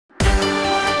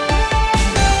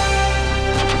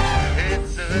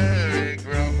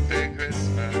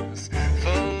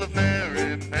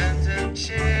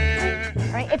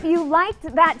If you liked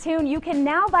that tune, you can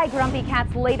now buy Grumpy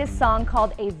Cat's latest song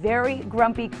called A Very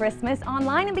Grumpy Christmas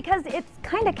online, and because it's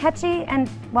kind of catchy and,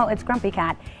 well, it's Grumpy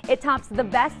Cat, it tops the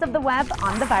best of the web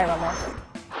on the viral list.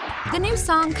 The new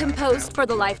song composed for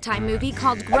the Lifetime movie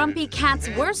called Grumpy Cat's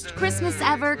Worst Christmas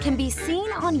Ever can be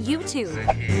seen on YouTube.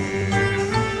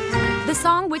 The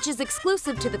song, which is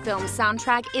exclusive to the film's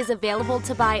soundtrack, is available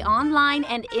to buy online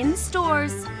and in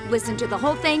stores. Listen to the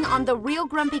whole thing on the Real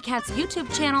Grumpy Cats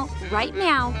YouTube channel right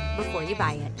now before you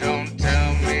buy it. Don't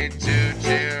tell me to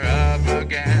cheer up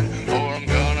again, or I'm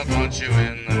gonna punch you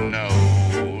in the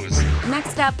nose.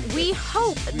 Next up, we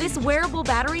hope this wearable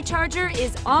battery charger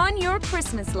is on your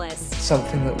Christmas list.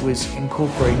 Something that was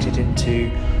incorporated into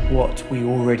what we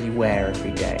already wear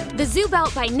every day. The Zoo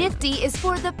Belt by Nifty is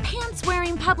for the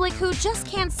pants-wearing public who just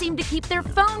can't seem to keep their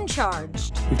phone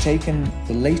charged. We've taken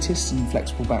the latest in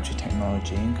flexible battery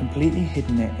technology and completely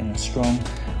hidden it in a strong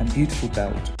and beautiful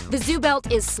belt. The Zoo Belt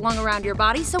is slung around your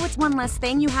body, so it's one less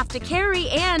thing you have to carry,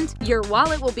 and your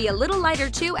wallet will be a little lighter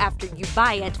too after you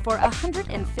buy it for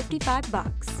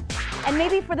 $155. And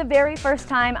maybe for the very first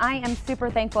time, I am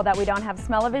super thankful that we don't have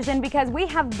smell-o-vision, because we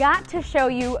have got to show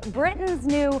you Britain's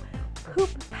new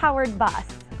poop-powered bus.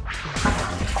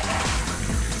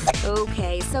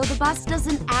 Okay, so the bus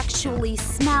doesn't actually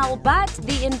smell, but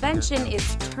the invention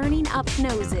is turning up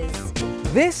noses.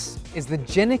 This is the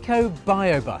Genico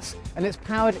BioBus, and it's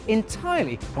powered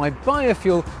entirely by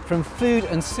biofuel from food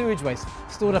and sewage waste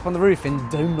stored up on the roof in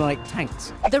dome-like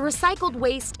tanks. The recycled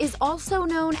waste is also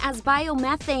known as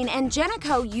biomethane, and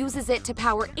Genico uses it to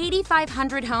power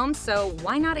 8,500 homes, so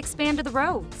why not expand to the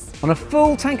roads? On a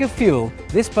full tank of fuel,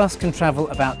 this bus can travel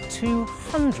about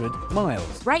 200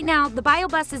 miles. Right now, the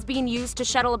BioBus is being used to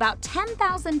shuttle about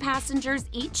 10,000 passengers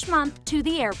each month to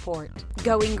the airport.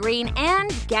 Going green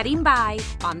and getting by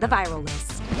on the viral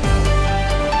list.